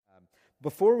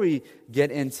Before we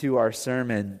get into our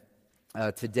sermon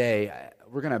today,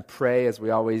 we're going to pray as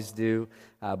we always do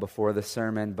before the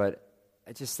sermon, but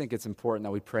I just think it's important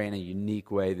that we pray in a unique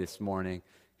way this morning.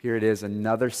 Here it is,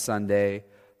 another Sunday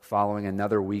following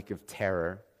another week of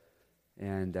terror,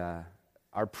 and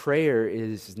our prayer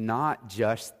is not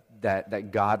just that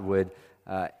God would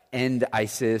end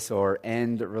ISIS or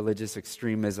end religious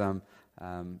extremism,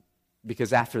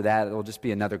 because after that, it'll just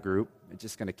be another group. It's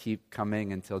just going to keep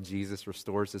coming until Jesus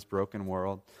restores this broken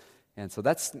world. And so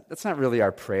that's not really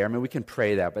our prayer. I mean, we can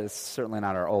pray that, but it's certainly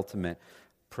not our ultimate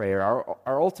prayer.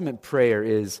 Our ultimate prayer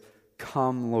is,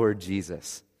 "Come, Lord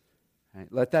Jesus." Right?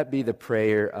 Let that be the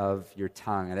prayer of your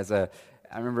tongue. And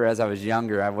I remember as I was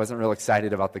younger, I wasn't real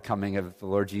excited about the coming of the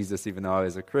Lord Jesus, even though I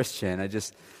was a Christian. It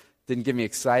just didn't get me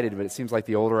excited, but it seems like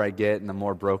the older I get and the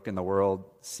more broken the world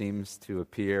seems to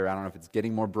appear. I don't know if it's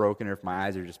getting more broken or if my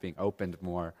eyes are just being opened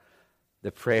more.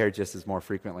 The prayer just is more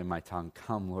frequently in my tongue,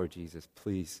 "Come, Lord Jesus,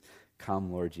 please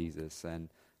come, Lord Jesus." And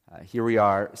here we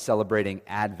are celebrating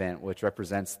Advent, which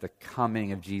represents the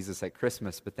coming of Jesus at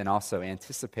Christmas, but then also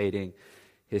anticipating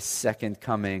his second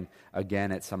coming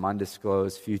again at some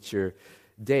undisclosed future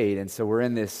date. And so we're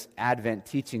in this Advent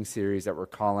teaching series that we're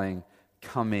calling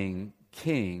Coming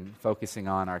King, focusing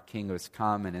on our King who has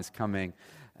come and is coming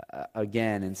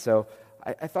again. And so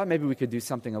I thought maybe we could do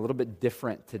something a little bit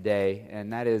different today,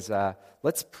 and that is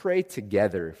let's pray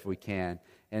together if we can.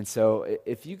 And so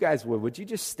if you guys would you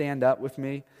just stand up with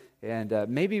me? And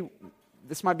maybe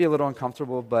this might be a little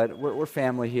uncomfortable, but we're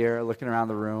family here looking around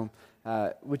the room.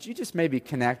 Would you just maybe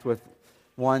connect with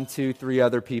 1, 2, 3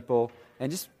 other people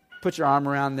and just put your arm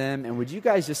around them, and would you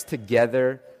guys just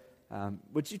together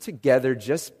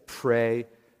just pray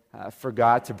for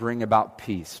God to bring about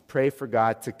peace? Pray for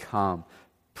God to come.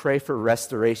 Pray for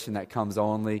restoration that comes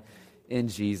only in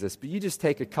Jesus. But you just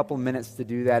take a couple minutes to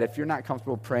do that. If you're not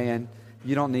comfortable praying,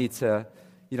 you don't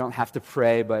have to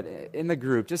pray, but in the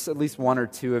group, just at least 1 or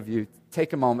 2 of you,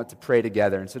 take a moment to pray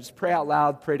together. And so just pray out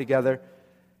loud, pray together,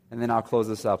 and then I'll close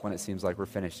this up when it seems like we're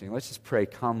finishing. Let's just pray,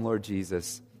 "Come, Lord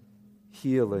Jesus,"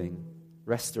 healing,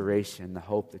 restoration, the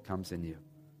hope that comes in you.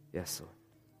 Yes, Lord.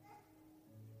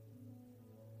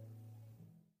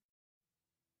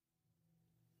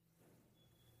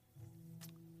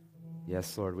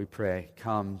 Yes, Lord, we pray,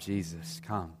 "Come, Jesus,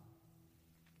 come."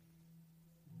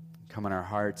 Come in our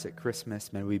hearts at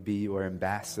Christmas. May we be your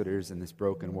ambassadors in this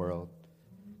broken world.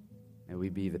 May we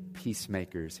be the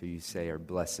peacemakers who you say are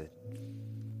blessed.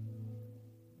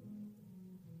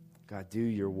 God, do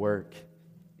your work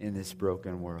in this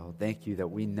broken world. Thank you that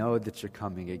we know that you're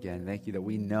coming again. Thank you that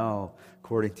we know,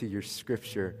 according to your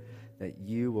scripture, that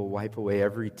you will wipe away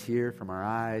every tear from our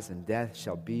eyes and death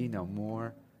shall be no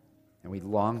more. And we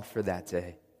long for that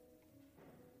day.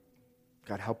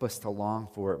 God, help us to long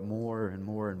for it more and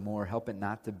more and more. Help it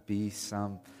not to be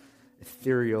some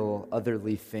ethereal,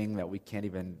 otherly thing that we can't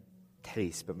even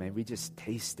taste, but may we just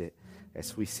taste it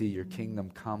as we see your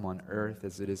kingdom come on earth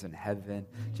as it is in heaven,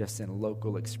 just in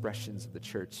local expressions of the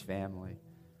church family.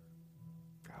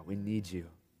 God, we need you.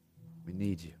 We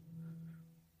need you.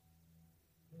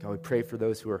 God, we pray for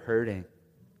those who are hurting.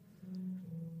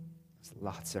 There's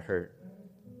lots of hurt.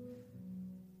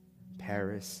 In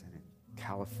Paris and in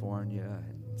California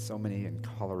and so many in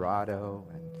Colorado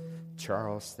and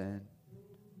Charleston,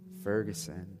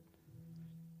 Ferguson.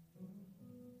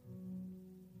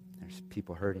 There's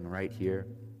people hurting right here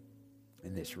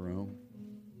in this room.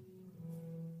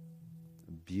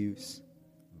 Abuse,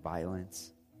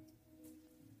 violence,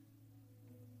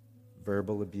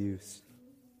 verbal abuse,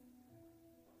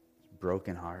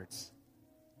 broken hearts.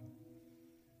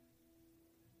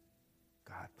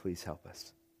 God, please help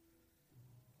us.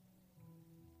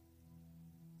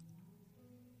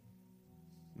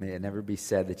 May it never be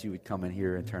said that you would come in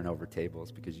here and turn over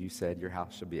tables, because you said your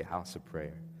house shall be a house of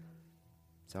prayer.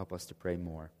 So help us to pray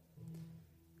more,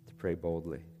 to pray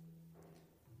boldly.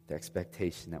 The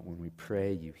expectation that when we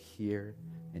pray, you hear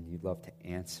and you love to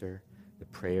answer the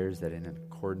prayers that are in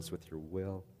accordance with your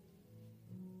will.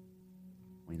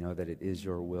 We know that it is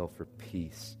your will for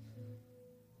peace.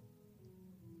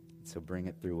 So bring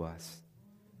it through us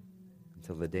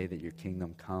until the day that your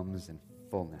kingdom comes in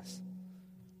fullness.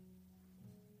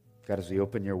 God, as we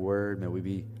open your word, may we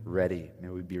be ready. May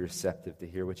we be receptive to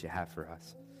hear what you have for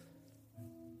us.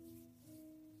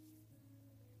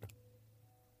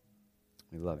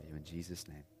 We love you in Jesus'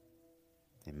 name.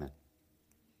 Amen.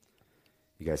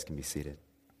 You guys can be seated.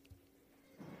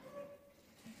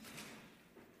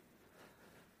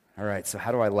 All right, so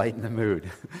how do I lighten the mood?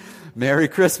 Merry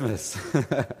Christmas.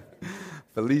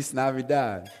 Feliz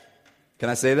Navidad. Can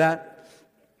I say that?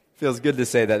 Feels good to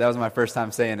say that. That was my first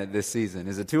time saying it this season.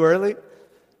 Is it too early?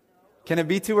 Can it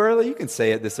be too early? You can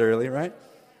say it this early, right?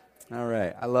 All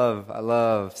right. I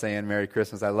love saying Merry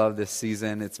Christmas. I love this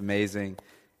season. It's amazing.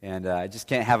 And I just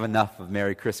can't have enough of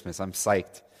Merry Christmas. I'm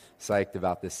psyched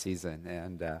about this season.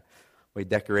 And we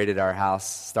decorated our house.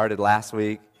 Started last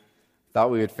week. Thought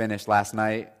we would finish last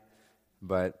night.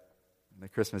 But the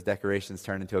Christmas decorations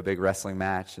turned into a big wrestling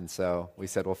match. And so we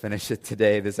said we'll finish it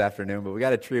today, this afternoon. But we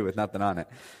got a tree with nothing on it.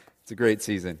 It's a great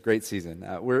season.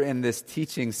 We're in this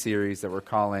teaching series that we're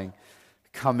calling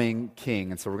Coming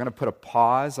King. And so we're going to put a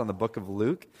pause on the book of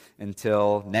Luke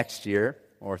until next year,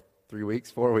 or 4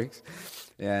 weeks,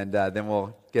 and then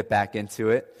we'll get back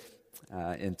into it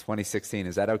in 2016.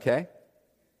 Is that okay?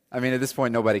 I mean, at this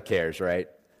point, nobody cares, right?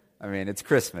 I mean, it's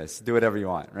Christmas. Do whatever you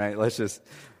want, right?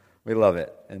 We love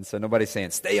it. And so nobody's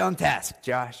saying, stay on task,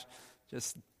 Josh.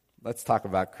 Just let's talk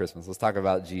about Christmas. Let's talk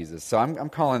about Jesus. So I'm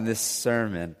calling this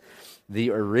sermon The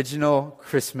Original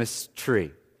Christmas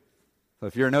Tree. So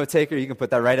if you're a note taker, you can put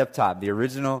that right up top. The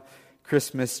original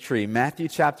Christmas tree. Matthew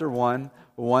chapter 1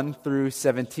 through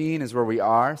 17 is where we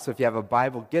are. So if you have a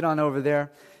Bible, get on over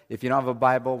there. If you don't have a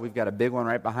Bible, we've got a big one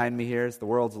right behind me here. It's the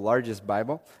world's largest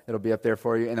Bible. It'll be up there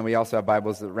for you. And then we also have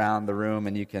Bibles around the room,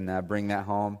 and you can bring that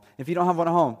home. If you don't have one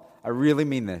at home, I really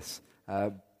mean this.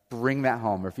 Bring that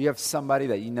home. Or if you have somebody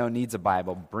that you know needs a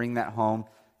Bible, bring that home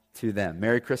to them.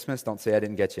 Merry Christmas. Don't say I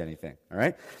didn't get you anything. All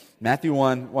right? Matthew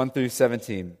 1 through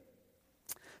 17.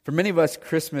 For many of us,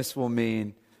 Christmas will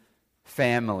mean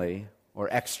family or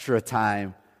extra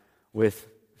time with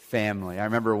family. I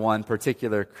remember one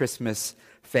particular Christmas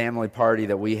family party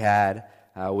that we had.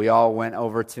 We all went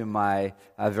over to my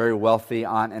very wealthy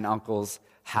aunt and uncle's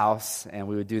house, and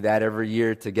we would do that every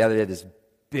year together. They had this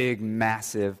big,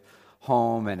 massive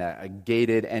home and a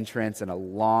gated entrance and a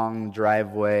long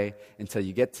driveway until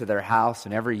you get to their house.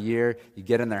 And every year you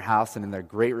get in their house, and in their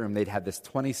great room they'd have this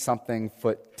 20-something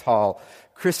foot tall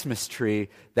Christmas tree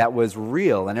that was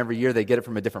real. And every year they get it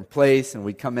from a different place, and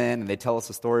we'd come in and they'd tell us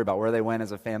a story about where they went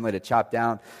as a family to chop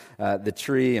down the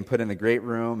tree and put in the great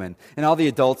room. And all the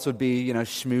adults would be,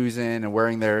 schmoozing and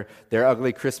wearing their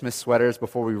ugly Christmas sweaters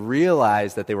before we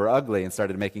realized that they were ugly and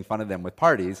started making fun of them with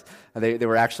parties. They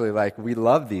were actually like, we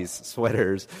love these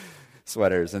sweaters.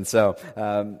 And so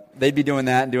they'd be doing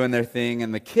that and doing their thing,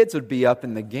 and the kids would be up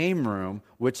in the game room,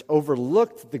 which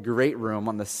overlooked the great room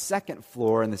on the second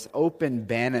floor in this open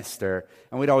banister,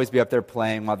 and we'd always be up there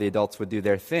playing while the adults would do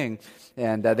their thing.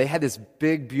 And they had this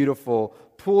big, beautiful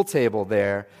pool table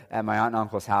there at my aunt and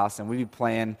uncle's house, and we'd be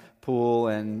playing pool,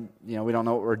 and we don't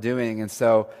know what we're doing. And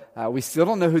so we still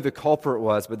don't know who the culprit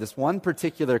was, but this one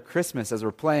particular Christmas, as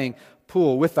we're playing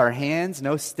pool with our hands,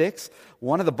 no sticks,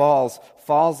 one of the balls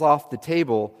falls off the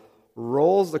table,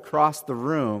 rolls across the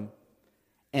room,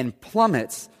 and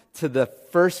plummets to the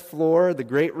first floor, the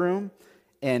great room,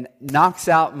 and knocks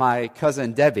out my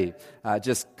cousin Debbie,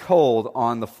 just cold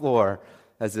on the floor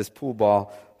as this pool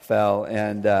ball fell.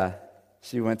 And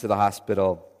she went to the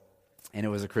hospital, and it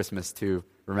was a Christmas to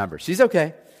remember. She's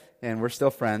okay, and we're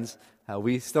still friends.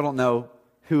 We still don't know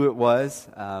who it was.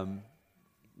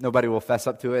 Nobody will fess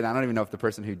up to it. I don't even know if the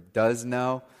person who does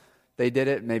know they did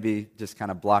it maybe just kind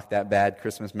of blocked that bad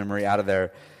Christmas memory out of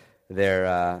their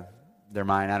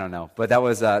mind. I don't know. But that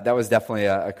was definitely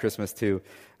a Christmas to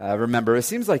remember. It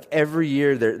seems like every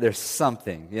year there's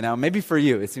something. Maybe for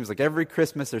you, it seems like every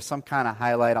Christmas there's some kind of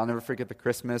highlight. I'll never forget the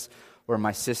Christmas where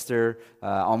my sister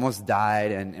almost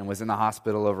died and was in the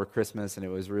hospital over Christmas, and it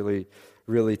was really,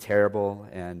 really terrible.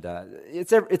 And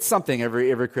it's something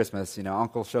every Christmas.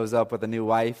 Uncle shows up with a new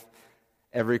wife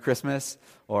every Christmas,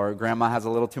 or grandma has a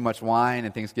little too much wine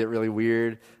and things get really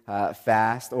weird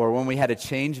fast, or when we had to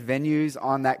change venues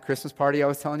on that Christmas party I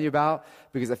was telling you about,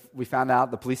 because the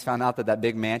police found out that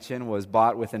big mansion was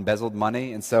bought with embezzled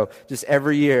money. And so just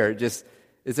every year, it's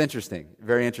interesting,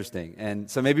 very interesting. And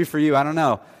so maybe for you, I don't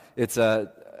know, it's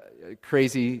a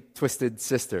crazy, twisted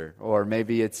sister, or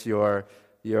maybe it's your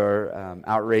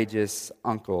outrageous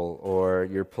uncle, or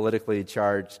your politically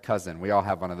charged cousin. We all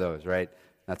have one of those, right?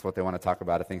 That's what they want to talk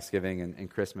about at Thanksgiving and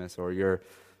Christmas, or your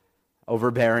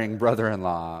overbearing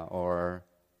brother-in-law, or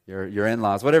your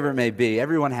in-laws, whatever it may be.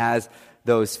 Everyone has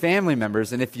those family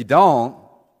members, and if you don't,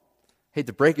 hate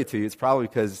to break it to you, it's probably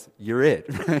because you're it.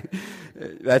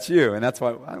 That's you, and that's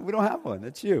why we don't have one.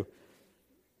 That's you.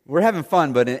 We're having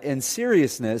fun, but in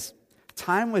seriousness,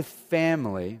 time with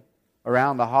family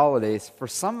around the holidays, for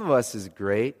some of us is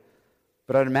great,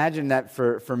 but I'd imagine that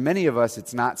for many of us,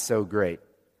 it's not so great.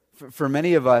 For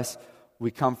many of us,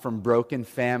 we come from broken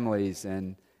families,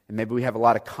 and And maybe we have a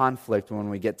lot of conflict when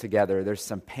we get together. There's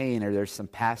some pain, or there's some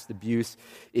past abuse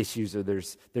issues, or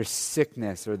there's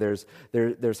sickness, or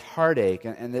there's heartache.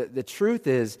 And the truth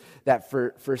is that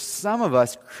for some of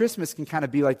us, Christmas can kind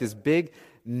of be like this big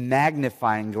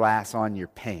magnifying glass on your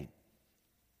pain.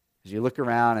 As you look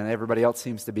around and everybody else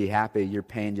seems to be happy, your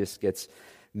pain just gets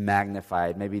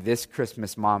magnified. Maybe this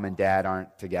Christmas mom and dad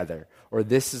aren't together, or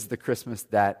this is the Christmas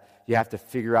that you have to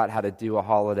figure out how to do a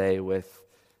holiday with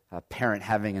a parent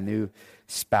having a new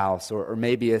spouse, or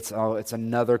maybe it's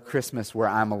another Christmas where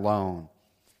I'm alone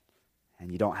and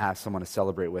you don't have someone to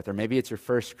celebrate with, or maybe it's your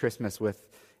first Christmas with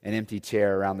an empty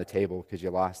chair around the table because you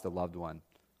lost a loved one,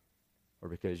 or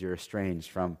because you're estranged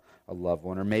from a loved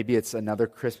one, or maybe it's another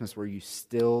Christmas where you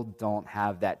still don't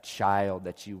have that child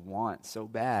that you want so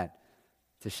bad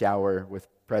to shower with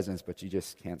presents, but you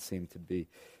just can't seem to be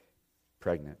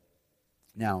pregnant.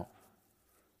 Now,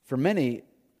 for many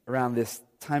around this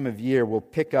time of year, we'll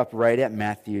pick up right at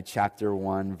Matthew chapter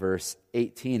 1, verse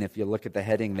 18. If you look at the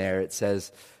heading there, it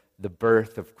says the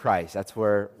birth of Christ. That's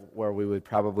where we would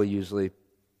probably usually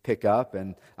pick up,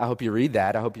 and I hope you read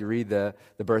that. I hope you read the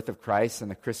birth of Christ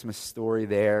and the Christmas story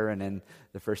there, and in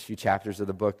the first few chapters of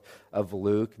the book of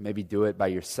Luke. Maybe do it by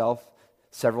yourself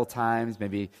several times.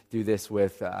 Maybe do this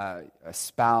with a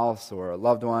spouse or a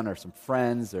loved one or some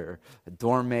friends or a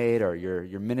dorm mate or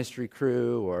your ministry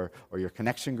crew or your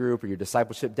connection group or your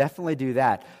discipleship. Definitely do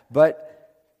that.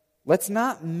 But let's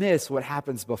not miss what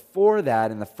happens before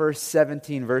that in the first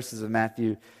 17 verses of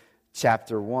Matthew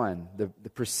chapter 1, the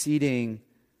preceding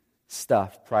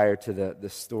stuff prior to the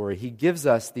story. He gives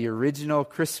us the original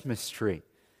Christmas tree.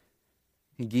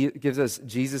 He gives us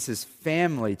Jesus'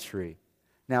 family tree.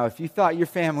 Now, if you thought your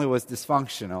family was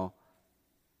dysfunctional,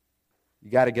 you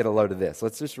got to get a load of this.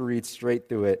 Let's just read straight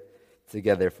through it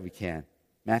together if we can.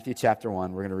 Matthew chapter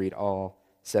 1, we're going to read all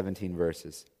 17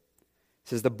 verses. It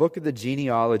says, the book of the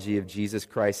genealogy of Jesus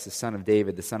Christ, the son of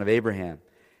David, the son of Abraham.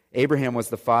 Abraham was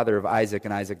the father of Isaac,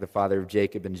 and Isaac the father of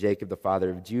Jacob, and Jacob the father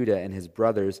of Judah and his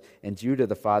brothers, and Judah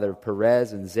the father of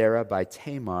Perez and Zerah by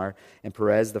Tamar, and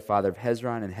Perez the father of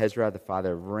Hezron, and Hezron the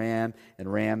father of Ram,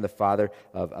 and Ram the father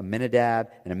of Amminadab,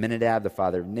 and Amminadab the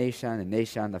father of Nahshon, and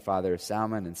Nahshon the father of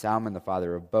Salmon, and Salmon the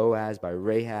father of Boaz by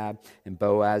Rahab, and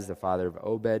Boaz the father of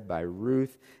Obed by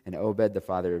Ruth, and Obed the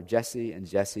father of Jesse, and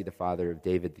Jesse the father of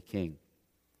David the king.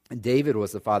 And David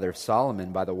was the father of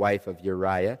Solomon by the wife of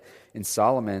Uriah, and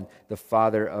Solomon the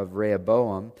father of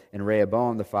Rehoboam, and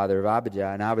Rehoboam the father of Abijah,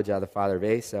 and Abijah the father of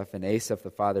Asaph, and Asaph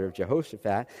the father of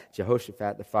Jehoshaphat,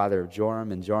 Jehoshaphat the father of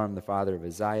Joram, and Joram the father of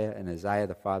Uzziah, and Uzziah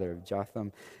the father of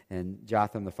Jotham, and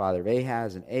Jotham the father of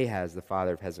Ahaz, and Ahaz the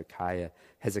father of Hezekiah,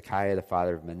 Hezekiah the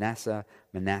father of Manasseh,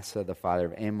 Manasseh the father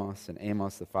of Amos, and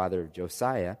Amos the father of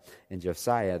Josiah, and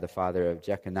Josiah the father of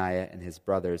Jeconiah and his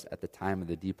brothers at the time of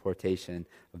the deportation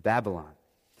of Babylon.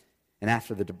 And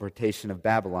after the deportation of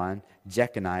Babylon,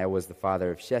 Jeconiah was the father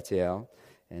of Shealtiel,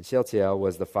 and Shealtiel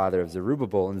was the father of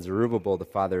Zerubbabel, and Zerubbabel the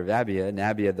father of Abiah, and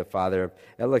Abiah the father of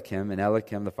Eliakim, and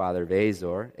Eliakim the father of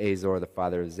Azor, Azor the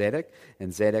father of Zadok,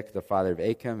 and Zadok the father of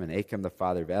Achim, and Achim the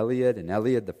father of Eliad, and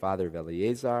Eliad the father of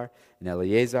Eleazar, and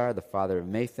Eleazar the father of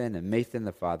Mathan, and Mathan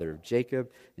the father of Jacob,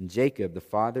 and Jacob the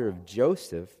father of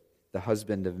Joseph, the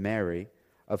husband of Mary,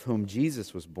 of whom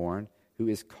Jesus was born, who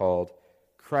is called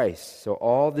Christ. So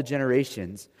all the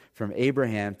generations from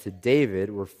Abraham to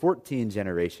David were 14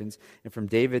 generations, and from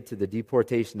David to the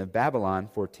deportation of Babylon,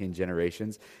 14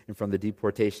 generations, and from the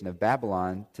deportation of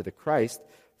Babylon to the Christ,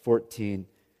 14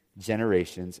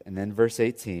 generations. And then verse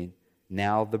 18,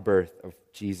 now the birth of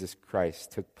Jesus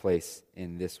Christ took place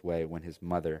in this way when his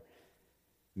mother,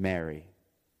 Mary,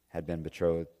 had been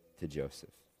betrothed to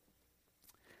Joseph.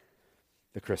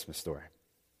 The Christmas story.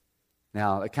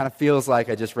 Now, it kind of feels like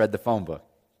I just read the phone book,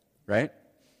 right?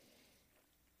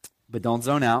 But don't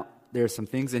zone out. There are some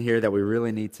things in here that we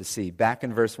really need to see. Back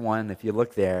in verse 1, if you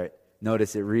look there,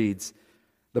 notice it reads,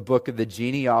 the book of the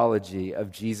genealogy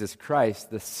of Jesus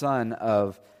Christ, the son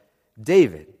of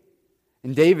David.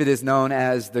 And David is known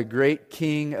as the great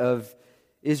king of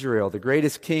Israel, the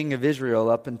greatest king of Israel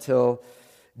up until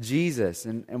Jesus.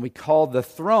 And we call the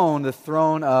throne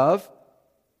of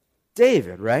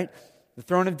David, right? The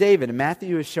throne of David. And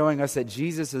Matthew is showing us that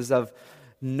Jesus is of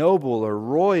noble or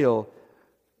royal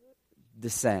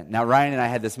descent. Now, Ryan and I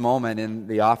had this moment in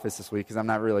the office this week because I'm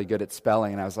not really good at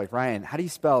spelling. And I was like, Ryan, how do you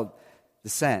spell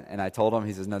descent? And I told him,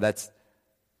 he says, no, that's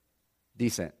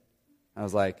decent. I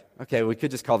was like, okay, we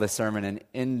could just call this sermon an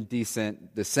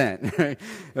indecent descent, right?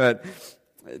 But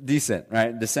decent,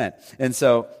 right? Descent. And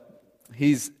so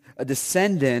he's a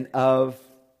descendant of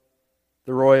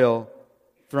the royal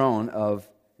throne of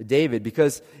David,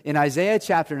 because in Isaiah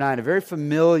chapter 9, a very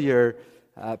familiar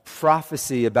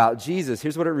prophecy about Jesus.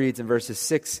 Here's what it reads in verses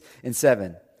 6 and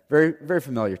 7. Very, very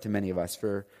familiar to many of us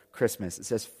for Christmas. It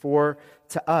says, "For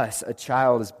to us a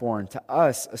child is born, to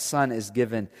us a son is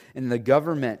given, and the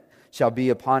government shall be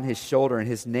upon his shoulder, and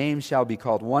his name shall be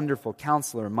called Wonderful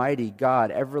Counselor, Mighty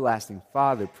God, Everlasting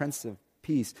Father, Prince of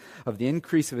Peace. Of the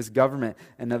increase of his government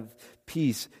and of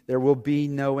peace there will be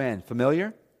no end."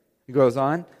 Familiar? It goes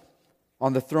on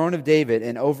the throne of David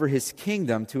and over his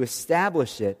kingdom, to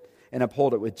establish it and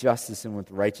uphold it with justice and with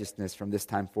righteousness from this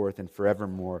time forth and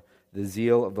forevermore. The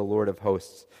zeal of the Lord of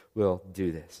hosts will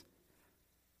do this.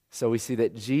 So we see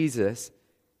that Jesus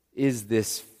is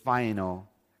this final,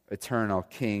 eternal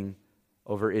king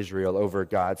over Israel, over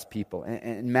God's people.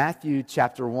 And Matthew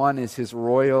chapter 1 is his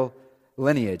royal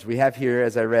lineage. We have here,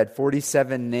 as I read,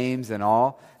 47 names in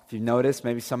all. If you notice,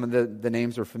 maybe some of the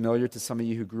names were familiar to some of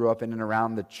you who grew up in and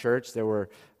around the church. There were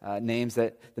names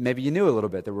that maybe you knew a little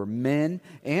bit. There were men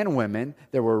and women.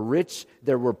 There were rich.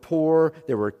 There were poor.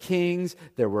 There were kings.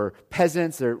 There were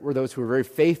peasants. There were those who were very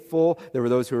faithful. There were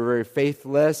those who were very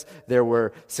faithless. There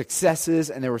were successes,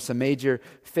 and there were some major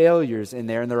failures in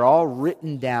there. And they're all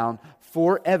written down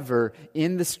forever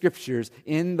in the Scriptures,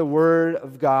 in the Word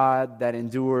of God that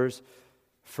endures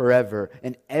forever.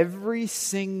 And every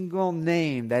single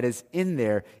name that is in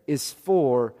there is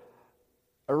for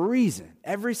a reason.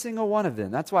 Every single one of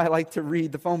them. That's why I like to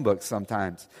read the phone books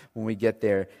sometimes when we get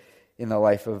there in the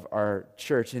life of our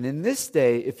church. And in this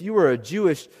day, if you were a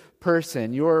Jewish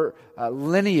person, your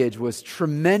lineage was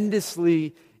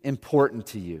tremendously important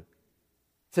to you.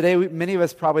 Today, many of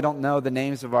us probably don't know the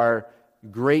names of our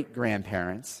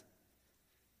great-grandparents.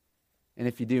 And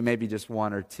if you do, maybe just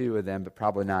one or two of them, but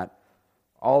probably not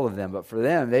all of them. But for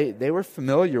them, they were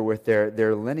familiar with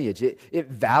their lineage. It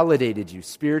validated you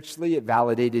spiritually. It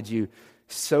validated you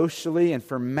socially. And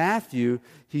for Matthew,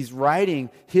 he's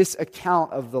writing his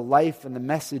account of the life and the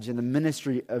message and the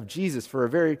ministry of Jesus for a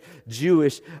very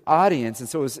Jewish audience. And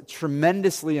so it was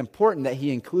tremendously important that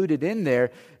he included in there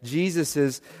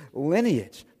Jesus'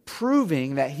 lineage,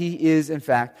 proving that he is, in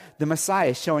fact, the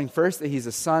Messiah, showing first that he's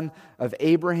a son of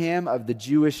Abraham, of the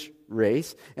Jewish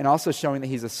race, and also showing that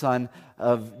he's a son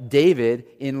of David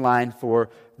in line for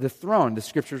the throne. The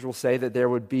Scriptures will say that there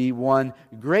would be one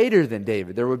greater than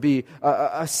David. There would be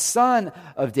a son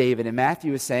of David. And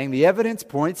Matthew is saying the evidence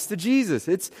points to Jesus.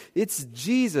 It's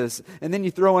Jesus. And then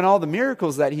you throw in all the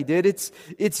miracles that he did.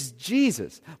 It's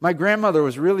Jesus. My grandmother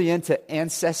was really into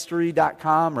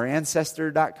Ancestry.com or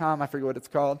Ancestor.com. I forget what it's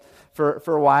called.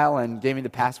 For a while, and gave me the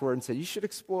password and said, "You should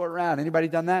explore around." Anybody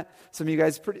done that? Some of you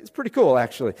guys, it's pretty cool,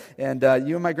 actually. And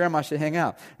you and my grandma should hang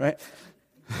out, right?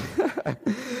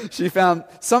 She found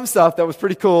some stuff that was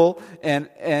pretty cool,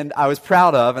 and I was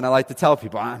proud of, and I like to tell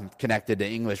people I'm connected to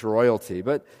English royalty.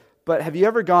 But have you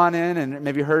ever gone in and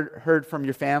maybe heard from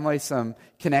your family some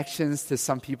connections to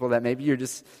some people that maybe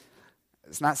it's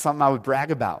not something I would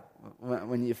brag about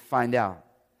when you find out?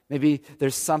 Maybe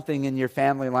there's something in your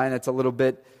family line that's a little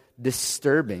bit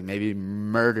disturbing, maybe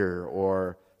murder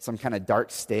or some kind of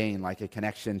dark stain, like a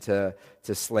connection to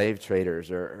slave traders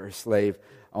or slave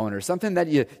owners, something that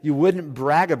you wouldn't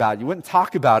brag about. You wouldn't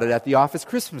talk about it at the office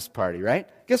Christmas party, right?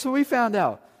 Guess what we found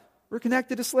out? We're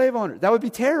connected to slave owners. That would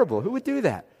be terrible. Who would do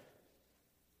that?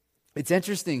 It's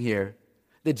interesting here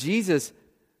that Jesus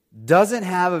doesn't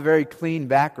have a very clean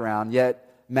background,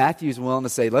 yet Matthew's willing to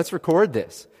say, let's record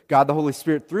this. God the Holy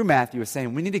Spirit through Matthew is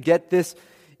saying, we need to get this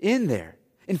in there.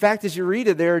 In fact, as you read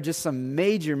it, there are just some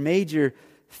major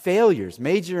failures,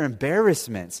 major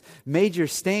embarrassments, major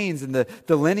stains in the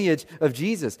lineage of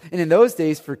Jesus. And in those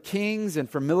days, for kings and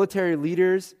for military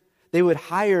leaders, they would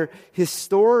hire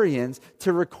historians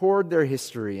to record their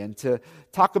history and to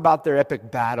talk about their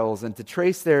epic battles and to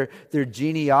trace their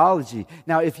genealogy.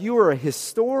 Now, if you were a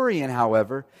historian,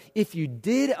 however, if you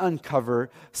did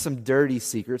uncover some dirty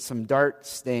secrets, some dark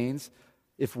stains,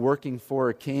 if working for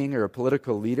a king or a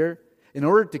political leader, in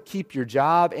order to keep your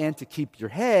job and to keep your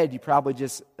head, you probably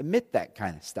just omit that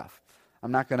kind of stuff.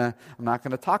 I'm not gonna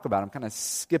talk about it. I'm kind of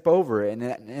skip over it.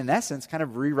 And in essence, kind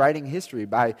of rewriting history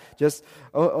by just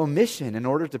omission in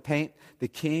order to paint the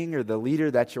king or the leader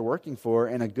that you're working for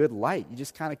in a good light. You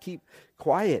just kind of keep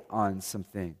quiet on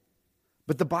something.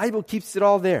 But the Bible keeps it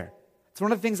all there. It's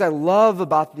one of the things I love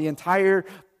about the entire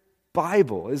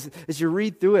Bible. As you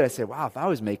read through it, I say, wow, if I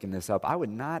was making this up, I would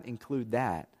not include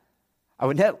that. I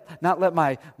would not let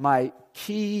my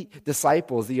key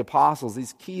disciples, the apostles,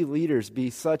 these key leaders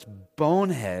be such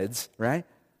boneheads, right?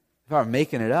 If I'm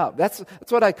making it up. That's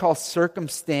what I call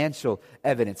circumstantial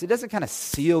evidence. It doesn't kind of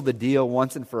seal the deal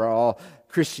once and for all.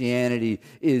 Christianity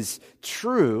is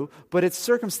true, but it's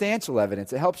circumstantial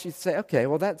evidence. It helps you say, okay,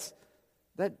 well that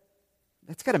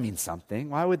That's got to mean something.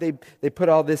 Why would they put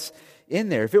all this in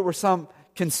there? If it were some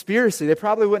conspiracy, they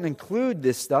probably wouldn't include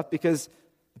this stuff because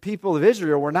the people of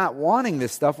Israel were not wanting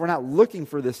this stuff, were not looking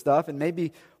for this stuff, and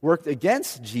maybe worked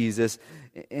against Jesus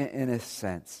in a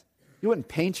sense. You wouldn't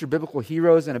paint your biblical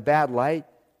heroes in a bad light.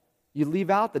 You leave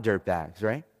out the dirtbags,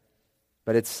 right?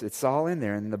 But it's all in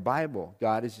there in the Bible.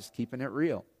 God is just keeping it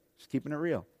real. Just keeping it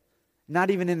real. Not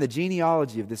even in the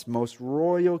genealogy of this most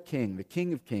royal king, the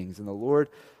King of Kings and the Lord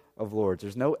of Lords.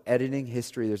 There's no editing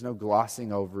history. There's no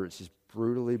glossing over. It's just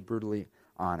brutally, brutally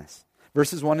honest.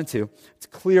 Verses 1 and 2, it's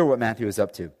clear what Matthew is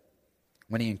up to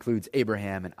when he includes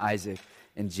Abraham and Isaac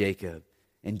and Jacob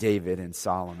and David and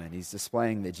Solomon. He's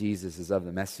displaying that Jesus is of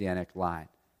the Messianic line.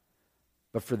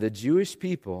 But for the Jewish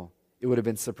people, it would have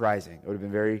been surprising. It would have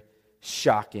been very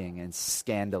shocking and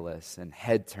scandalous and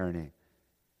head-turning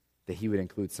that he would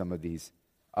include some of these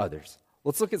others.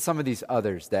 Let's look at some of these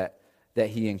others that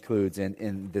he includes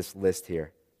in this list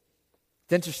here.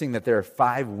 It's interesting that there are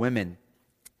 5 women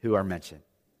who are mentioned.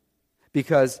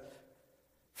 Because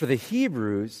for the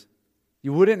Hebrews,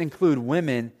 you wouldn't include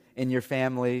women in your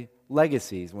family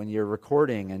legacies when you're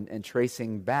recording and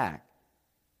tracing back.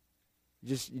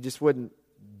 You just wouldn't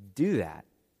do that.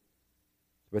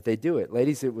 But they do it.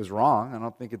 Ladies, it was wrong. I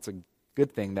don't think it's a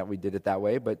good thing that we did it that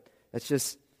way, but that's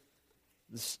just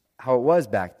how it was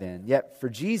back then. Yet for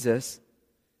Jesus,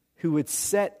 who would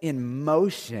set in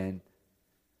motion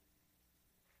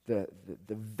the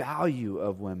value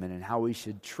of women and how we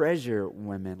should treasure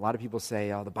women. A lot of people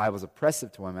say, oh, the Bible's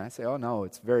oppressive to women. I say, oh, no,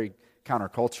 it's very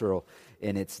countercultural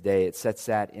in its day. It sets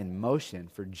that in motion.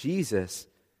 For Jesus,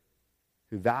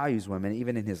 who values women,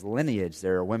 even in his lineage,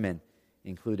 there are women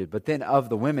included. But then of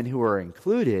the women who are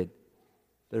included,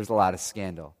 there's a lot of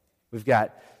scandal. We've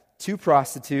got 2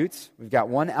 prostitutes, we've got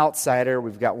 1 outsider,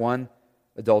 we've got 1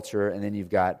 adulterer, and then you've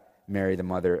got Mary, the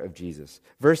mother of Jesus.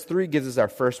 Verse 3 gives us our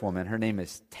first woman. Her name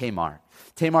is Tamar.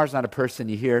 Tamar is not a person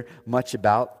you hear much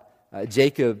about.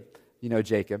 Jacob, you know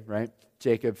Jacob, right?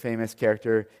 Jacob, famous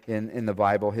character in the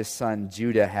Bible. His son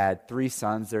Judah had 3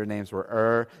 sons. Their names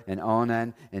were and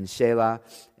Onan and Shelah.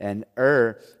 And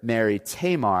married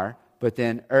Tamar, but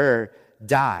then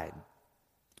died.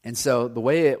 And so the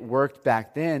way it worked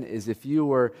back then is if you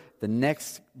were the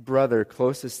next brother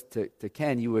closest to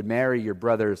Ken, you would marry your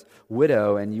brother's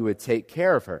widow and you would take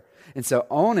care of her. And so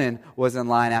Onan was in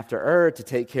line after to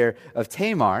take care of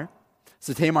Tamar.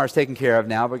 So Tamar's taken care of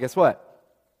now, but guess what?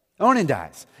 Onan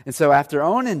dies. And so after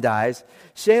Onan dies,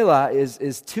 Shelah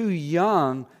is too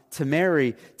young to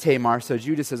marry Tamar. So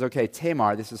Judah says, okay,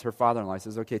 Tamar, this is her father-in-law, he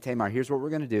says, okay, Tamar, here's what we're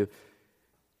going to do.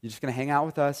 You're just going to hang out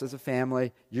with us as a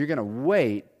family. You're going to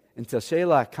wait until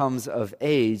Shelah comes of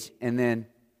age, and then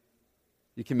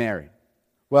you can marry.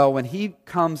 Well, when he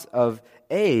comes of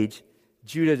age,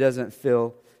 Judah doesn't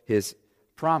fill his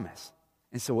promise.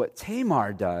 And so what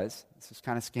Tamar does, this is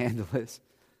kind of scandalous,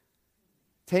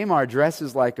 Tamar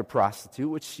dresses like a prostitute,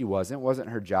 which she wasn't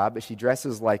her job, but she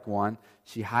dresses like one.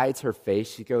 She hides her face.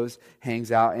 She goes,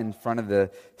 hangs out in front of the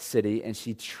city, and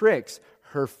she tricks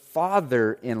her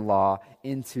father-in-law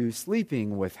into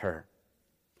sleeping with her.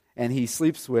 And he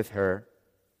sleeps with her,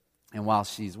 and while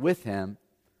she's with him,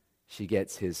 she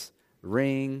gets his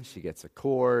ring, she gets a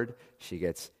cord, she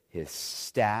gets his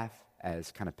staff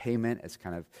as kind of payment, as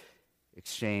kind of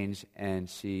exchange, and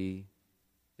she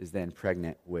is then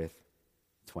pregnant with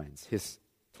twins, his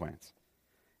twins.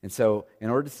 And so in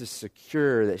order to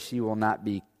secure that she will not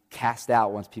be cast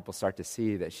out once people start to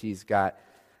see that she's got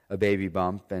a baby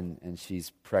bump and she's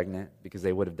pregnant, because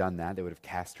they would have done that. They would have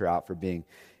cast her out for being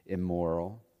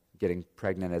immoral, getting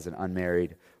pregnant as an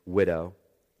unmarried widow.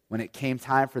 When it came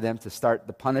time for them to start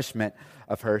the punishment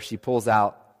of her, she pulls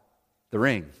out the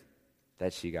ring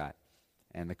that she got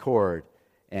and the cord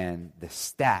and the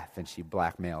staff, and she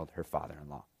blackmailed her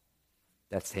father-in-law.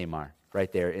 That's Tamar,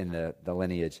 right there in the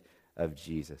lineage of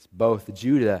Jesus. Both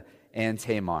Judah and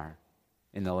Tamar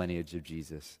in the lineage of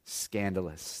Jesus.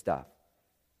 Scandalous stuff.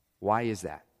 Why is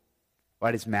that?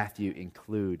 Why does Matthew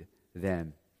include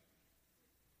them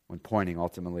when pointing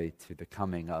ultimately to the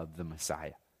coming of the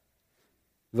Messiah?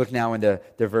 Look now into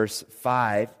verse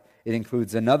 5. It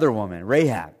includes another woman,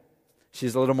 Rahab.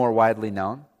 She's a little more widely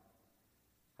known.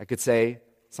 I could say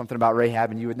something about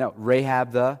Rahab and you would know.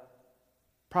 Rahab the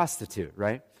prostitute,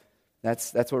 right?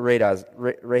 That's what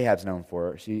Rahab's known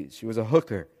for. She was a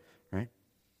hooker, right?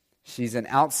 She's an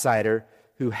outsider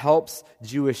who helps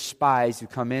Jewish spies who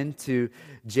come into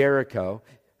Jericho,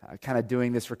 kind of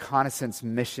doing this reconnaissance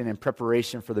mission in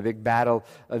preparation for the big battle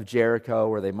of Jericho,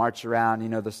 where they march around, you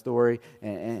know the story,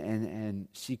 and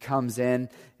she comes in,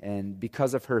 and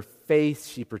because of her faith,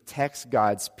 she protects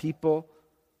God's people,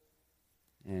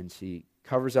 and she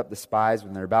covers up the spies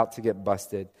when they're about to get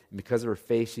busted. And because of her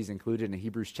faith, she's included in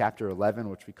Hebrews chapter 11,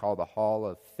 which we call the Hall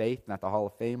of Faith. Not the Hall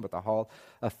of Fame, but the Hall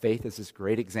of Faith is this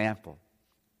great example.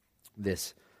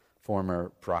 This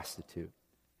former prostitute.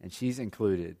 And she's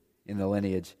included in the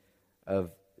lineage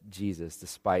of Jesus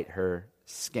despite her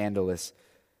scandalous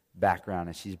background.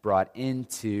 And she's brought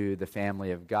into the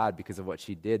family of God because of what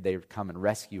she did. They would come and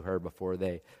rescue her before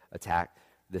they attack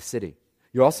the city.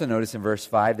 You also notice in verse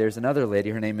 5, there's another lady.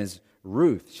 Her name is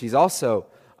Ruth. She's also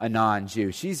a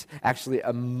non-Jew. She's actually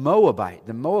a Moabite.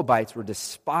 The Moabites were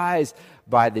despised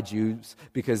by the Jews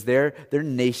because their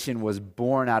nation was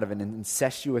born out of an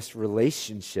incestuous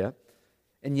relationship.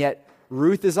 And yet,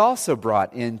 Ruth is also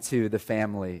brought into the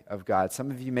family of God.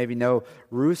 Some of you maybe know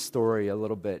Ruth's story a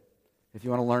little bit. If you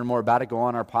want to learn more about it, go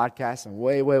on our podcast. And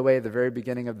way at the very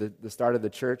beginning of the start of the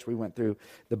church, we went through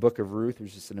the book of Ruth. It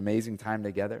was just an amazing time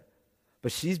together.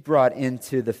 But she's brought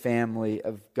into the family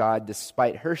of God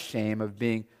despite her shame of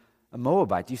being a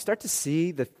Moabite. Do you start to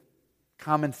see the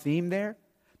common theme there?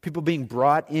 People being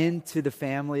brought into the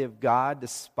family of God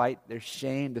despite their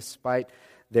shame, despite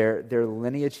their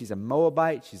lineage. She's a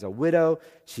Moabite. She's a widow.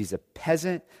 She's a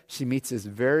peasant. She meets this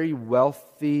very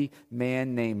wealthy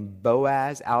man named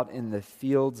Boaz out in the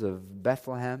fields of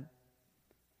Bethlehem.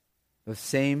 The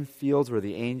same fields where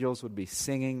the angels would be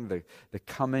singing the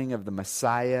coming of the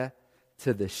Messiah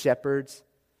to the shepherds.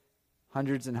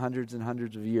 Hundreds and hundreds and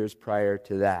hundreds of years prior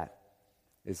to that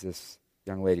is this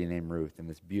young lady named Ruth and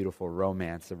this beautiful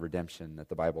romance of redemption that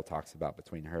the Bible talks about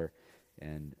between her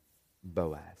and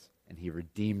Boaz. And he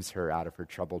redeems her out of her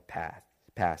troubled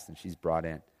past, and she's brought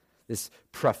in. This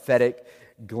prophetic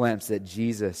glimpse that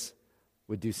Jesus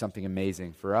would do something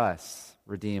amazing for us,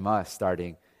 redeem us,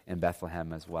 starting in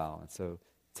Bethlehem as well. And so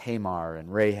Tamar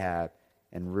and Rahab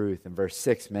and Ruth, and verse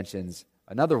 6 mentions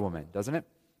another woman, doesn't it?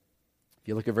 If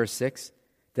you look at verse 6, it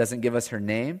doesn't give us her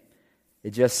name.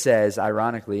 It just says,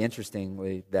 ironically,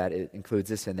 interestingly, that it includes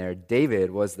this in there.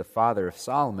 David was the father of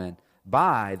Solomon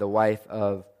by the wife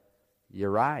of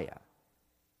Uriah.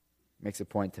 Makes a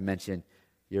point to mention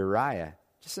Uriah.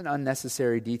 Just an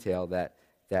unnecessary detail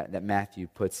that Matthew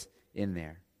puts in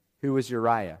there. Who was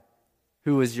Uriah?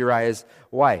 Who was Uriah's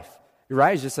wife?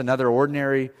 Uriah is just another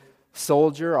ordinary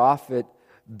soldier off at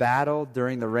battle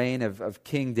during the reign of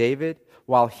King David.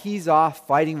 While he's off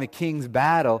fighting the king's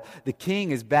battle, the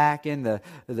king is back in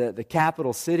the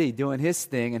capital city doing his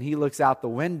thing, and he looks out the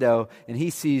window and he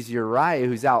sees Uriah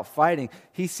who's out fighting.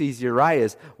 He sees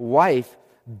Uriah's wife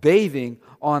bathing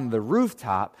on the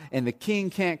rooftop, and the king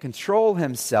can't control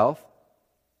himself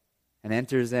and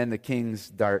enters in the king's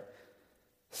dark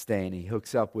stain. He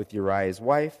hooks up with Uriah's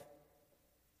wife.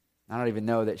 I don't even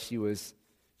know that she was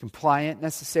compliant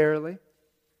necessarily.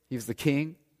 He was the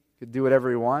king, could do whatever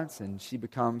he wants, and she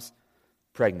becomes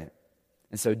pregnant.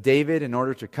 And so David, in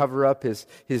order to cover up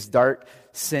his dark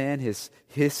sin,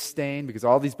 his stain, because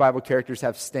all these Bible characters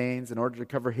have stains, in order to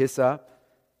cover his up,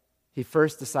 he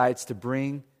first decides to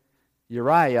bring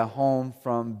Uriah home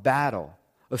from battle,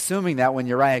 assuming that when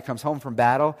Uriah comes home from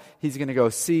battle, he's going to go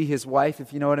see his wife,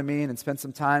 if you know what I mean, and spend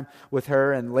some time with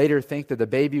her, and later think that the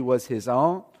baby was his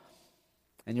own.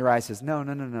 And Uriah says, no,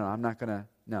 I'm not going to,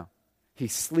 no. He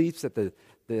sleeps at the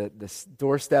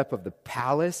doorstep of the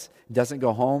palace, doesn't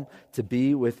go home to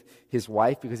be with his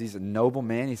wife because he's a noble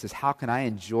man. He says, how can I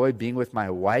enjoy being with my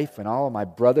wife when all of my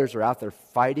brothers are out there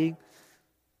fighting?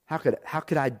 How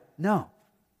could I? No.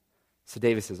 So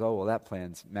David says, oh, well, that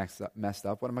plan's messed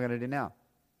up. What am I going to do now?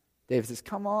 David says,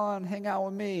 come on, hang out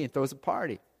with me, and throws a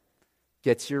party.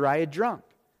 Gets Uriah drunk,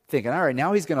 thinking, all right,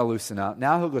 now he's going to loosen up.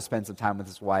 Now he'll go spend some time with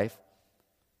his wife.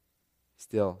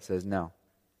 Still says no.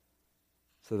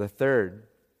 So the third,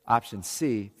 option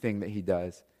C, thing that he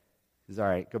does is, all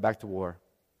right, go back to war.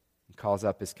 He calls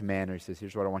up his commander. He says,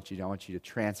 here's what I want you to do. I want you to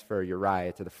transfer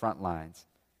Uriah to the front lines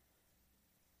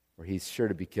where he's sure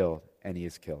to be killed, and he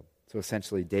is killed. So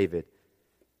essentially, David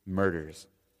murders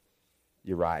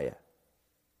Uriah.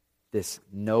 This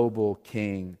noble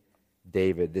king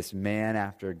David, this man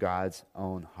after God's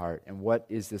own heart. And what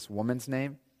is this woman's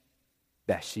name?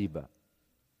 Bathsheba.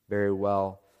 Very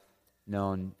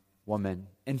well-known woman,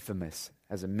 infamous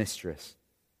as a mistress.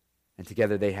 And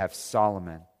together they have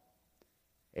Solomon,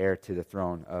 heir to the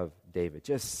throne of David.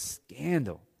 Just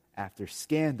scandal after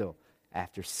scandal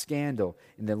after scandal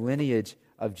in the lineage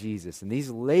of Jesus. And these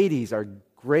ladies are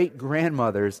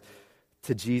great-grandmothers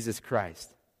to Jesus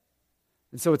Christ.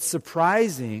 And so it's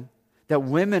surprising that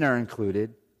women are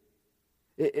included.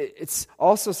 It's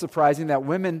also surprising that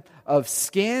women of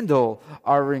scandal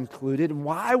are included.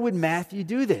 Why would Matthew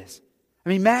do this? I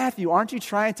mean, Matthew, aren't you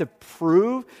trying to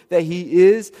prove that he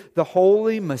is the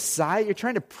holy Messiah? You're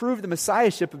trying to prove the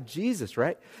Messiahship of Jesus,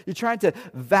 right? You're trying to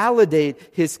validate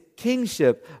his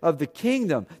kingship of the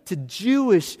kingdom to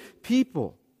Jewish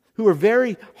people who are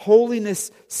very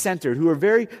holiness-centered, who are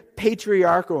very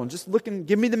patriarchal and just looking,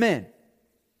 give me the men.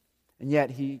 And yet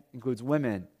he includes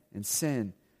women and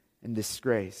sin and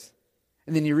disgrace.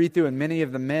 And then you read through, and many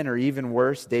of the men are even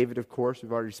worse. David, of course,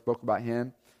 we've already spoke about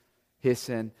him.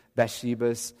 Hisson,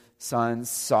 Bathsheba's sons,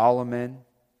 Solomon,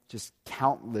 just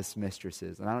countless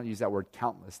mistresses. And I don't use that word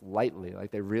countless lightly, like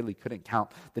they really couldn't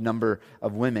count the number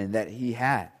of women that he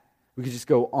had. We could just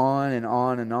go on and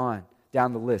on and on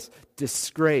down the list.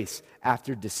 Disgrace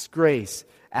after disgrace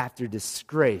after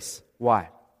disgrace. Why?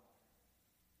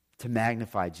 To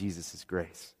magnify Jesus'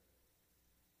 grace.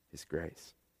 His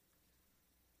grace.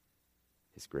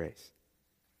 His grace.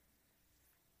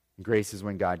 And grace is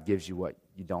when God gives you what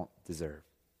you don't deserve.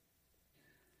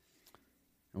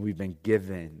 And we've been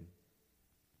given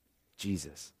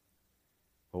Jesus,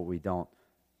 what we don't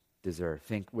deserve.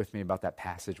 Think with me about that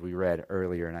passage we read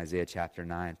earlier in Isaiah chapter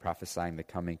 9, prophesying the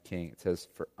coming king. It says,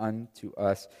 "For unto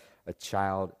us a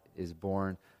child is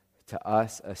born, to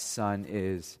us a son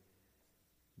is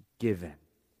given."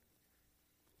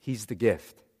 He's the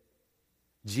gift.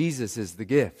 Jesus is the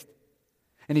gift.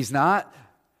 And he's not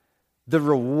the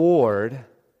reward,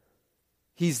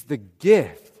 he's the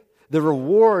gift. The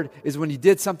reward is when you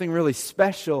did something really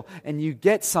special and you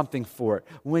get something for it,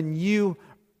 when you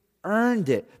earned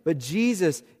it. But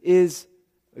Jesus is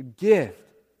a gift.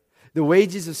 The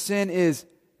wages of sin is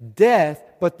death,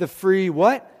 but the free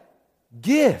what?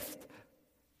 Gift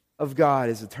of God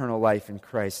is eternal life in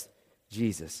Christ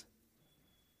Jesus.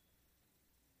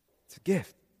 It's a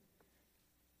gift.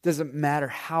 Doesn't matter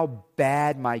how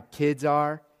bad my kids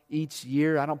are each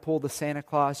year. I don't pull the Santa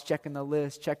Claus, checking the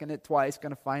list, checking it twice,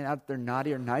 going to find out if they're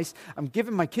naughty or nice. I'm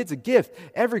giving my kids a gift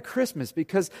every Christmas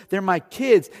because they're my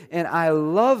kids and I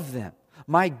love them.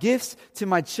 My gifts to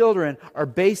my children are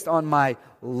based on my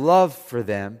love for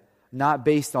them, not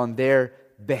based on their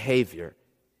behavior.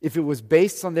 If it was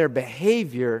based on their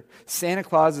behavior, Santa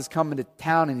Claus is coming to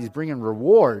town and he's bringing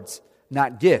rewards,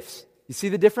 not gifts. You see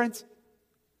the difference?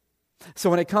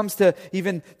 So when it comes to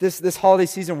even this holiday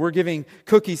season, we're giving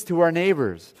cookies to our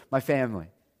neighbors, my family.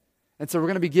 And so we're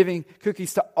going to be giving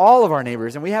cookies to all of our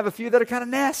neighbors. And we have a few that are kind of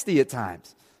nasty at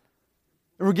times.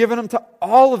 And we're giving them to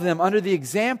all of them under the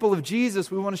example of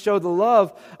Jesus. We want to show the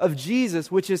love of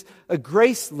Jesus, which is a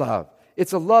grace love.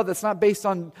 It's a love that's not based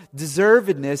on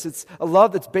deservedness. It's a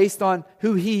love that's based on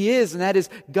who He is, and that is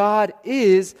God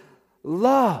is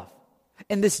love.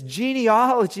 And this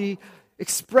genealogy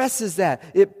expresses that.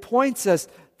 It points us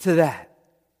to that.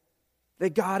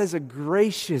 That God is a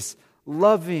gracious,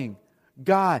 loving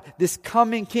God. This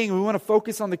coming King. We want to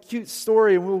focus on the cute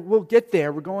story, and we'll get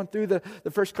there. We're going through the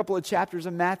first couple of chapters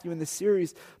of Matthew in this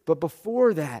series. But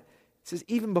before that, it says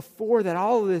even before that,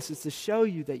 all of this is to show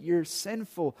you that you're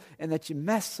sinful and that you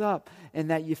mess up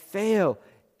and that you fail.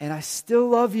 And I still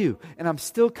love you. And I'm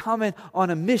still coming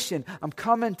on a mission. I'm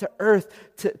coming to earth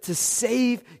to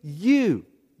save you.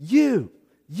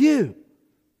 You.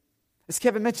 As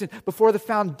Kevin mentioned, before the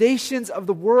foundations of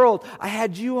the world, I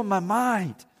had you in my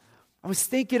mind. I was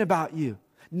thinking about you,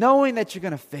 knowing that you're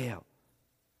going to fail,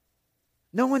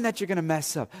 knowing that you're going to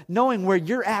mess up, knowing where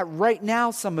you're at right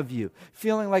now, some of you,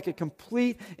 feeling like a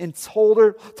complete and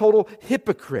total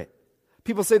hypocrite.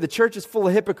 People say the church is full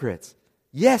of hypocrites.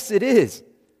 Yes, it is.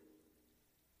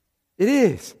 It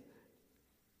is.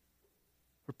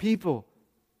 For people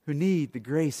who need the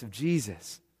grace of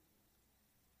Jesus.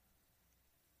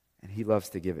 And He loves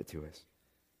to give it to us.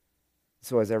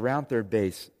 So as I round third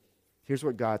base, here's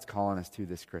what God's calling us to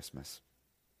this Christmas.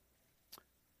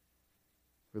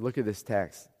 We look at this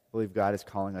text, I believe God is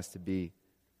calling us to be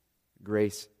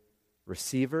grace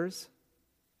receivers,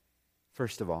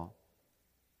 first of all,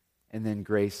 and then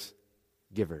grace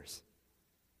givers.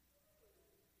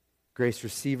 Grace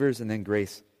receivers and then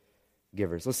grace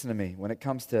givers. Listen to me. When it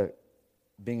comes to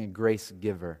being a grace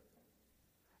giver,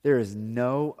 there is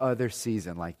no other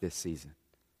season like this season.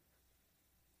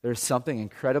 There's something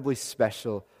incredibly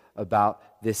special about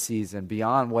this season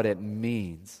beyond what it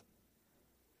means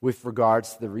with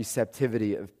regards to the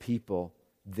receptivity of people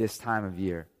this time of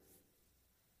year.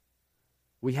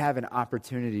 We have an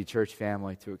opportunity, church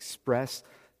family, to express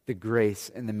the grace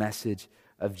and the message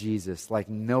of Jesus like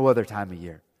no other time of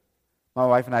year. My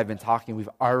wife and I have been talking. We've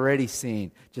already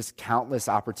seen just countless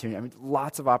opportunities. I mean,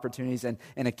 lots of opportunities and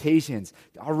occasions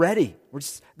already. We're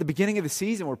just at the beginning of the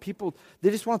season where people, they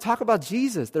just want to talk about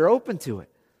Jesus. They're open to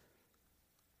it.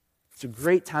 It's a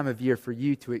great time of year for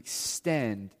you to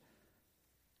extend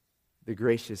the the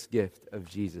gracious gift of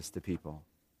Jesus to people.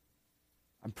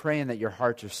 I'm praying that your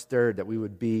hearts are stirred, that we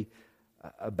would be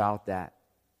about that.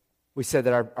 We said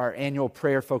that our annual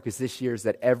prayer focus this year is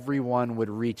that everyone would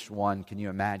reach one. Can you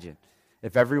imagine?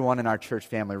 If everyone in our church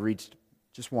family reached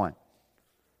just one,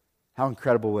 how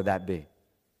incredible would that be?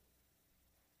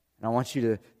 And I want you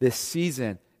to, this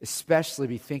season, especially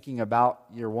be thinking about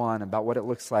your one, about what it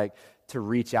looks like to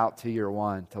reach out to your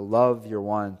one, to love your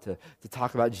one, to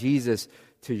talk about Jesus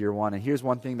to your one. And here's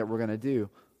one thing that we're going to do.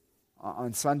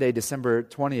 On Sunday, December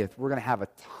 20th, we're going to have a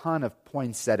ton of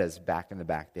poinsettias back in the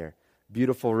back there.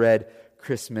 Beautiful red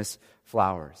Christmas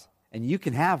flowers. And you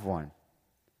can have one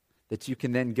that you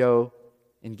can then go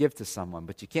and give to someone.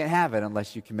 But you can't have it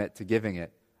unless you commit to giving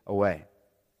it away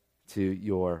to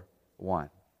your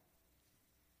one.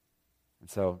 And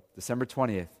so December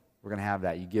 20th, we're going to have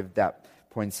that. You give that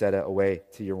poinsettia away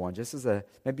to your one. Just as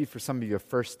maybe for some of you, a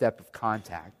first step of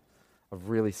contact, of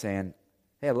really saying,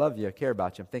 hey, I love you, I care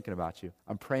about you, I'm thinking about you,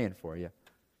 I'm praying for you.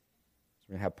 So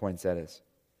we're going to have poinsettias.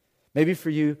 Maybe for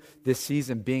you, this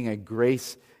season, being a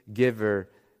grace giver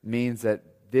means that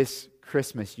this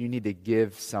Christmas, you need to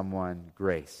give someone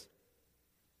grace.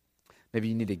 Maybe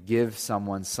you need to give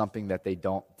someone something that they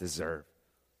don't deserve.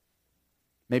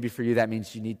 Maybe for you, that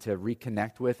means you need to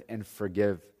reconnect with and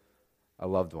forgive a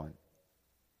loved one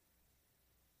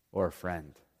or a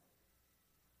friend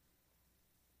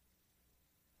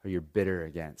who you're bitter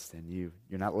against, and you're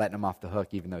not letting them off the hook,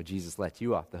 even though Jesus let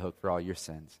you off the hook for all your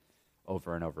sins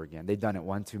over and over again. They've done it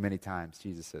one too many times.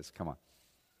 Jesus says, come on.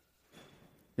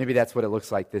 Maybe that's what it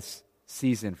looks like this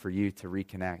season for you to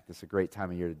reconnect. It's a great time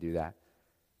of year to do that,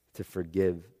 to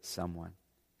forgive someone.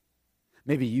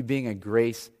 Maybe you being a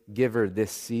grace giver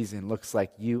this season looks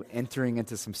like you entering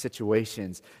into some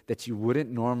situations that you wouldn't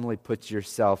normally put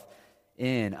yourself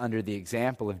in under the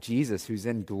example of Jesus, who's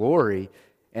in glory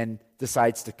and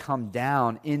decides to come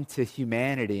down into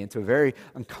humanity, into a very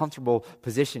uncomfortable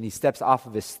position. He steps off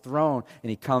of his throne and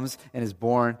he comes and is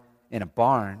born in a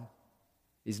barn.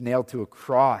 He's nailed to a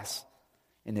cross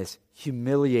in this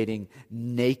humiliating,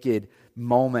 naked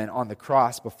moment on the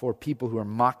cross before people who are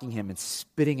mocking him and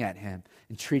spitting at him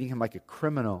and treating him like a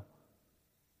criminal.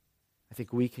 I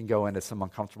think we can go into some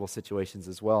uncomfortable situations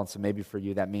as well. And so maybe for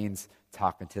you that means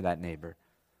talking to that neighbor,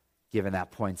 giving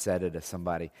that poinsettia to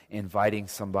somebody, inviting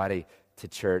somebody to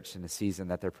church in a season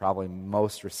that they're probably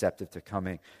most receptive to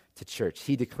coming to church.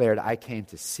 He declared, I came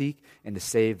to seek and to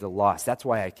save the lost. That's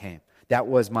why I came. That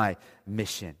was my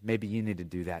mission. Maybe you need to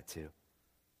do that too.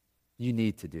 You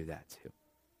need to do that too.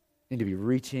 You need to be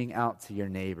reaching out to your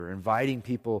neighbor, inviting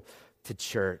people to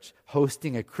church,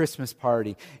 hosting a Christmas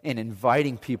party, and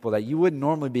inviting people that you wouldn't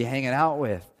normally be hanging out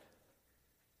with.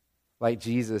 Like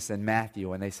Jesus and Matthew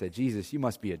when they said, Jesus, you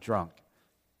must be a drunk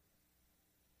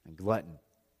and glutton,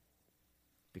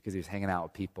 because he was hanging out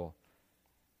with people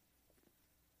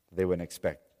they wouldn't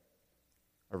expect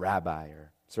a rabbi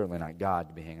or certainly not God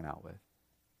to be hanging out with.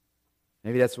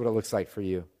 Maybe that's what it looks like for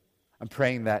you. I'm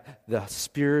praying that the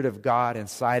Spirit of God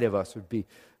inside of us would be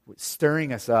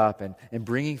stirring us up and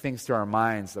bringing things to our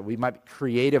minds that we might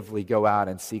creatively go out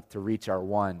and seek to reach our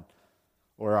one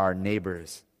or our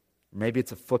neighbors. Maybe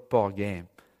it's a football game.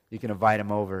 You can invite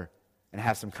them over and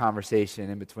have some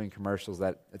conversation in between commercials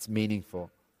that's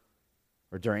meaningful,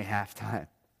 or during halftime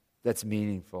that's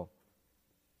meaningful.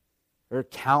 There are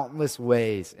countless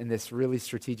ways in this really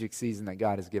strategic season that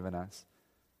God has given us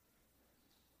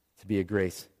to be a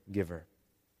grace giver.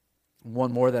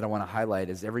 One more that I want to highlight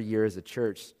is every year as a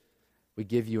church, we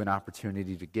give you an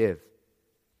opportunity to give.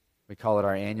 We call it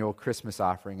our annual Christmas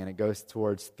offering, and it goes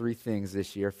towards three things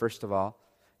this year. First of all,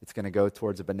 it's going to go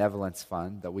towards a benevolence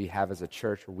fund that we have as a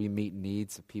church where we meet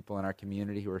needs of people in our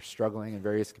community who are struggling in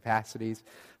various capacities,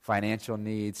 financial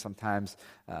needs, sometimes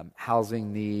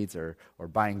housing needs, or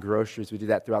buying groceries. We do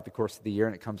that throughout the course of the year,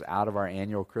 and it comes out of our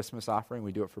annual Christmas offering.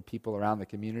 We do it for people around the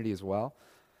community as well.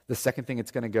 The second thing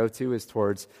it's going to go to is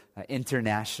towards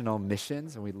international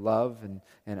missions, and we love and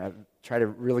try to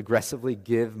really aggressively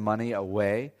give money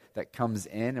away that comes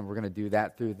in, and we're going to do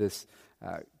that through this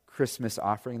Christmas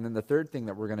offering. And then the third thing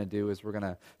that we're going to do is we're going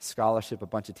to scholarship a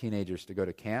bunch of teenagers to go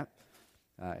to camp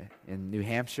in New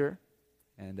Hampshire.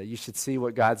 And you should see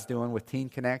what God's doing with Teen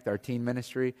Connect, our teen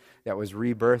ministry that was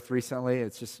rebirthed recently.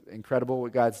 It's just incredible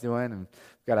what God's doing. And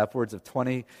we've got upwards of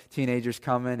 20 teenagers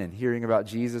coming and hearing about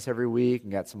Jesus every week,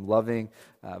 and got some loving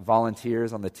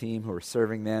volunteers on the team who are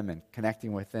serving them and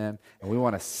connecting with them. And we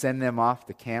want to send them off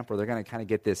to camp where they're going to kind of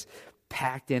get this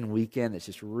packed-in weekend that's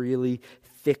just really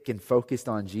thick and focused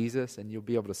on Jesus. And you'll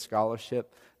be able to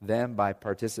scholarship them by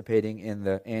participating in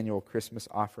the annual Christmas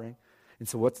offering. And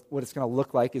so what it's going to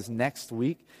look like is next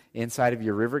week inside of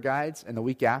your river guides, and the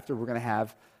week after we're going to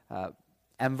have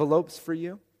envelopes for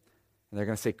you, and they're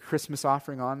going to say Christmas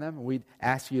offering on them. And we'd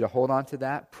ask you to hold on to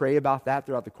that, pray about that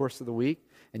throughout the course of the week,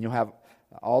 and you'll have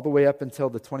all the way up until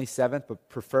the 27th, but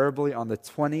preferably on the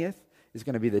 20th is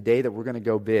going to be the day that we're going to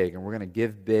go big, and we're going to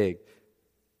give big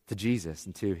to Jesus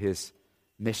and to his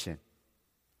mission.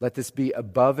 Let this be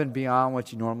above and beyond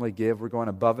what you normally give. We're going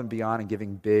above and beyond and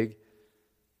giving big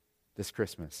this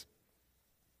Christmas.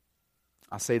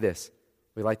 I'll say this.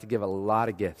 We like to give a lot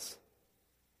of gifts.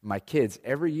 My kids,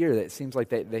 every year, it seems like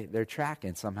they're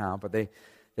tracking somehow, but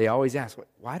they always ask,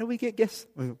 why do we get gifts?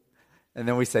 And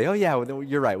then we say, oh yeah, well,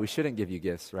 you're right, we shouldn't give you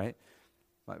gifts, right?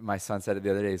 My son said it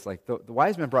the other day, he's like, the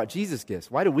wise men brought Jesus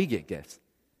gifts. Why do we get gifts?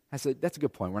 I said, that's a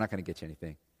good point. We're not going to get you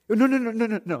anything.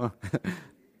 No.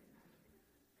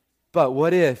 But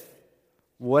what if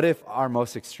our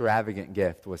most extravagant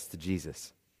gift was to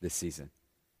Jesus this season?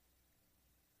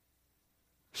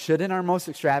 Shouldn't our most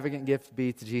extravagant gift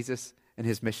be to Jesus and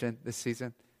his mission this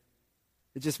season?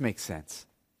 It just makes sense.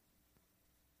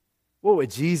 What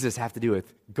would Jesus have to do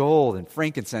with gold and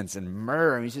frankincense and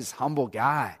myrrh? I mean, he's just a humble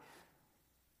guy.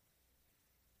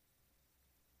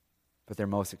 But their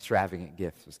most extravagant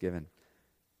gift was given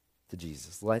to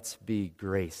Jesus. Let's be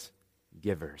grace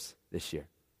givers this year.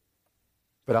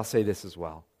 But I'll say this as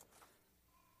well.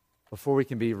 Before we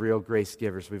can be real grace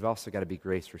givers, we've also got to be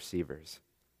grace receivers.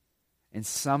 And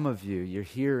some of you, you're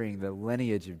hearing the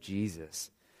lineage of Jesus.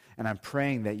 And I'm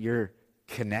praying that you're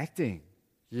connecting,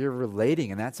 you're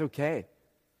relating, and that's okay.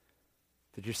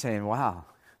 That you're saying, wow,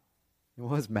 it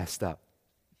was messed up.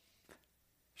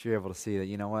 So you're able to see that,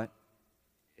 you know what?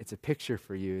 It's a picture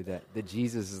for you that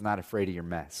Jesus is not afraid of your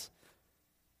mess.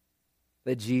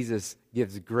 That Jesus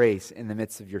gives grace in the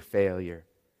midst of your failure,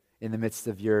 in the midst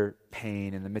of your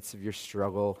pain, in the midst of your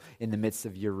struggle, in the midst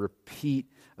of your repeat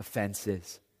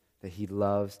offenses, that he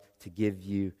loves to give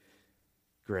you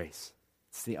grace.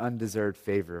 It's the undeserved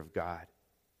favor of God.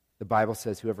 The Bible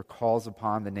says whoever calls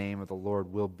upon the name of the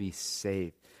Lord will be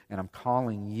saved. And I'm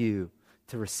calling you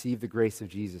to receive the grace of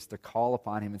Jesus, to call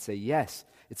upon him and say, yes,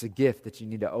 it's a gift that you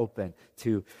need to open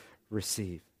to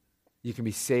receive. You can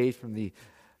be saved from the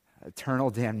eternal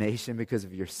damnation because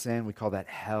of your sin. We call that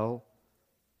hell.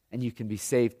 And you can be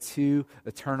saved to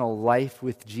eternal life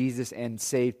with Jesus and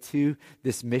saved to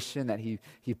this mission that he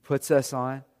puts us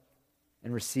on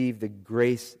and receive the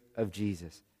grace of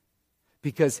Jesus.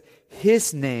 Because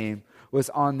his name was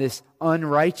on this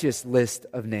unrighteous list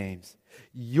of names.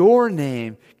 Your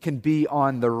name can be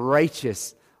on the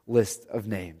righteous list of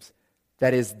names.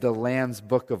 That is the Lamb's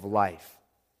book of life.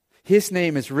 His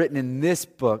name is written in this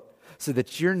book so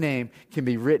that your name can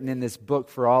be written in this book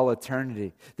for all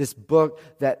eternity. This book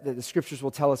that the scriptures will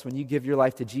tell us when you give your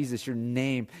life to Jesus, your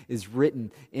name is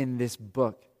written in this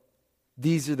book.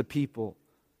 These are the people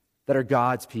that are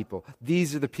God's people.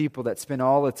 These are the people that spend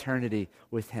all eternity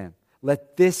with him.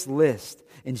 Let this list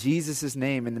in Jesus'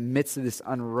 name in the midst of this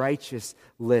unrighteous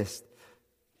list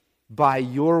by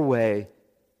your way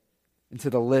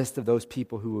into the list of those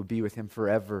people who will be with him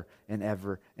forever and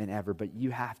ever and ever. But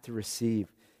you have to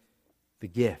receive the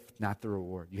gift, not the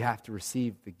reward. You have to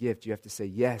receive the gift. You have to say,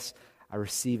 yes, I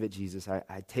receive it, Jesus.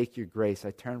 I take your grace.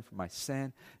 I turn from my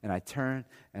sin, and I turn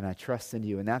and I trust in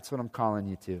you. And that's what I'm calling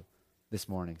you to this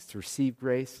morning, is to receive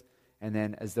grace, and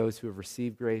then as those who have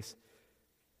received grace,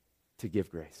 to give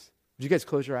grace. Would you guys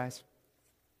close your eyes?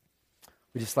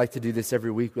 We just like to do this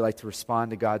every week. We like to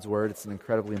respond to God's word. It's an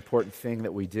incredibly important thing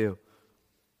that we do.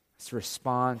 It's to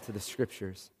respond to the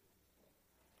scriptures.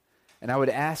 And I would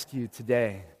ask you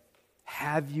today,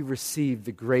 have you received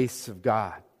the grace of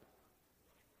God?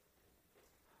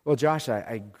 Well, Josh,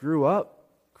 I grew up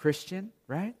Christian,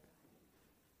 right?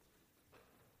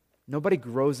 Nobody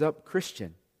grows up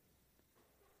Christian.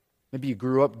 Maybe you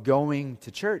grew up going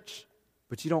to church,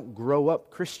 but you don't grow up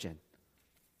Christian.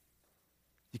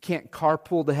 You can't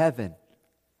carpool to heaven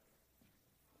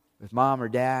with mom or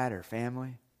dad or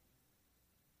family.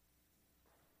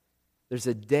 There's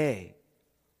a day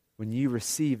when you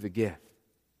receive the gift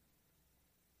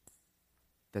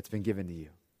that's been given to you.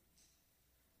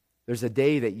 There's a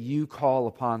day that you call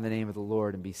upon the name of the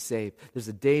Lord and be saved. There's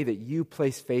a day that you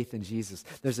place faith in Jesus.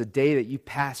 There's a day that you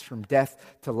pass from death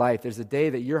to life. There's a day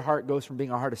that your heart goes from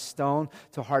being a heart of stone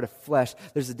to a heart of flesh.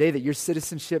 There's a day that your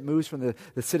citizenship moves from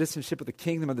the citizenship of the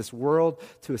kingdom of this world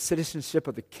to a citizenship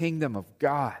of the kingdom of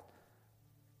God.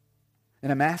 And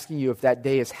I'm asking you if that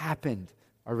day has happened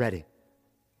already.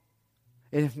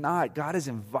 And if not, God is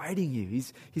inviting you.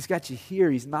 He's got you here.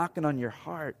 He's knocking on your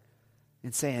heart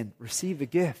and saying, receive the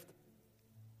gift.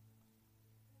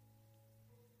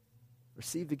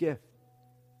 Receive the gift.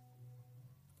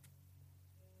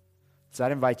 So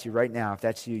I'd invite you right now, if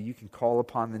that's you, you can call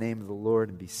upon the name of the Lord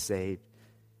and be saved.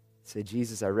 Say,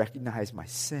 Jesus, I recognize my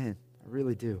sin. I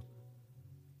really do.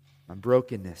 My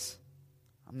brokenness.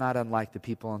 I'm not unlike the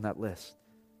people on that list.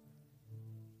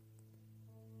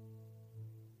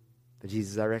 But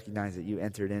Jesus, I recognize that you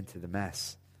entered into the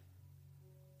mess,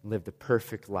 lived a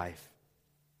perfect life,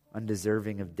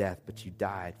 undeserving of death, but you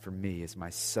died for me as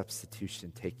my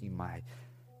substitution, taking my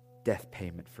death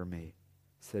payment for me.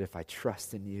 So that if I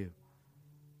trust in you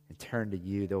and turn to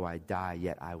you, though I die,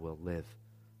 yet I will live.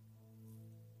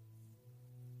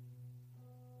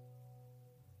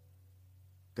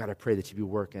 God, I pray that you be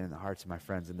working in the hearts of my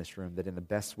friends in this room, that in the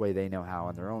best way they know how,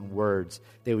 in their own words,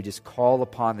 they would just call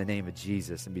upon the name of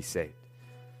Jesus and be saved.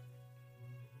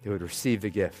 They would receive the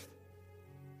gift.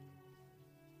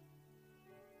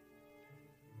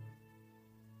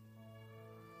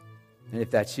 And if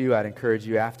that's you, I'd encourage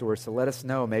you afterwards to let us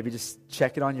know. Maybe just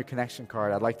check it on your connection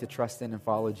card. I'd like to trust in and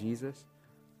follow Jesus.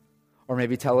 Or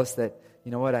maybe tell us that,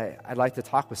 you know what, I'd like to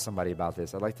talk with somebody about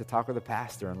this. I'd like to talk with a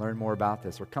pastor and learn more about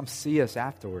this. Or come see us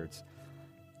afterwards.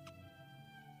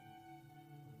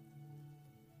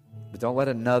 But don't let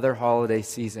another holiday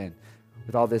season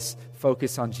with all this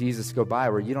focus on Jesus go by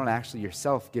where you don't actually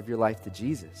yourself give your life to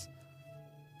Jesus.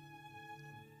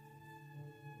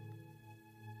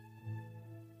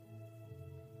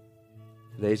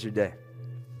 Today's your day.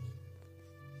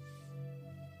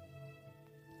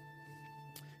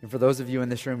 And for those of you in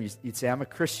this room, you'd say, I'm a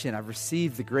Christian. I've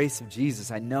received the grace of Jesus.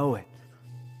 I know it.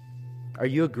 Are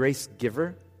you a grace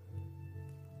giver?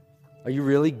 Are you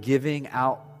really giving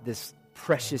out this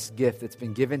precious gift that's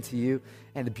been given to you?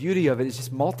 And the beauty of it is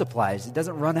just multiplies. It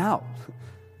doesn't run out.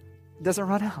 It doesn't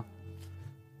run out.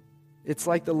 It's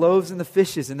like the loaves and the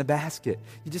fishes in the basket.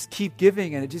 You just keep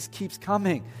giving and it just keeps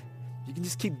coming. You can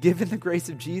just keep giving the grace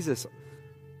of Jesus.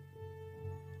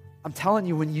 I'm telling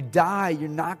you, when you die, you're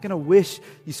not going to wish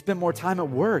you spent more time at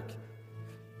work.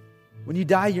 When you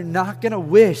die, you're not going to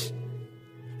wish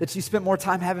that you spent more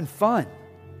time having fun.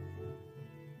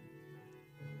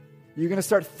 You're going to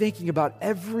start thinking about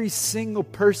every single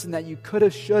person that you could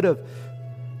have, should have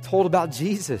told about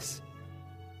Jesus.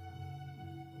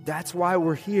 That's why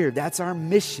we're here. That's our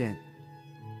mission.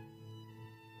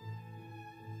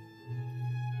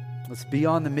 Let's be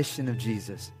on the mission of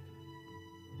Jesus.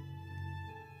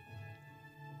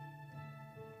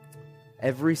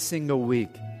 Every single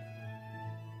week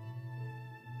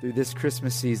through this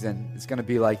Christmas season, it's going to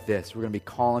be like this. We're going to be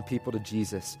calling people to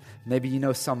Jesus. Maybe you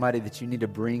know somebody that you need to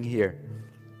bring here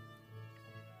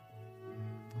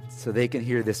so they can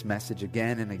hear this message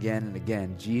again and again and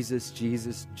again. Jesus,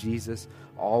 Jesus, Jesus,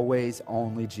 always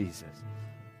only Jesus.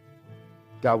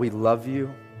 God, we love you.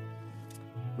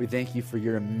 We thank you for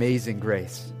your amazing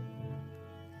grace.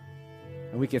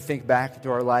 And we can think back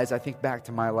to our lives. I think back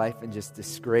to my life and just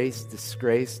disgrace,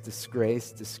 disgrace,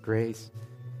 disgrace, disgrace.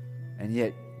 And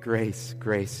yet grace,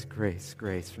 grace, grace,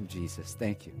 grace from Jesus.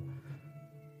 Thank you.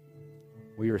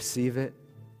 We receive it.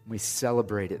 We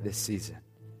celebrate it this season.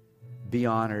 Be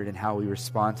honored in how we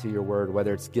respond to your word,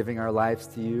 whether it's giving our lives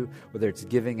to you, whether it's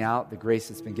giving out the grace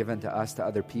that's been given to us to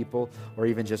other people, or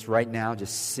even just right now,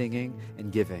 just singing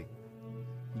and giving.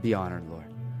 Be honored,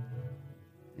 Lord.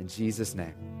 In Jesus'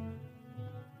 name,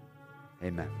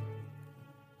 amen.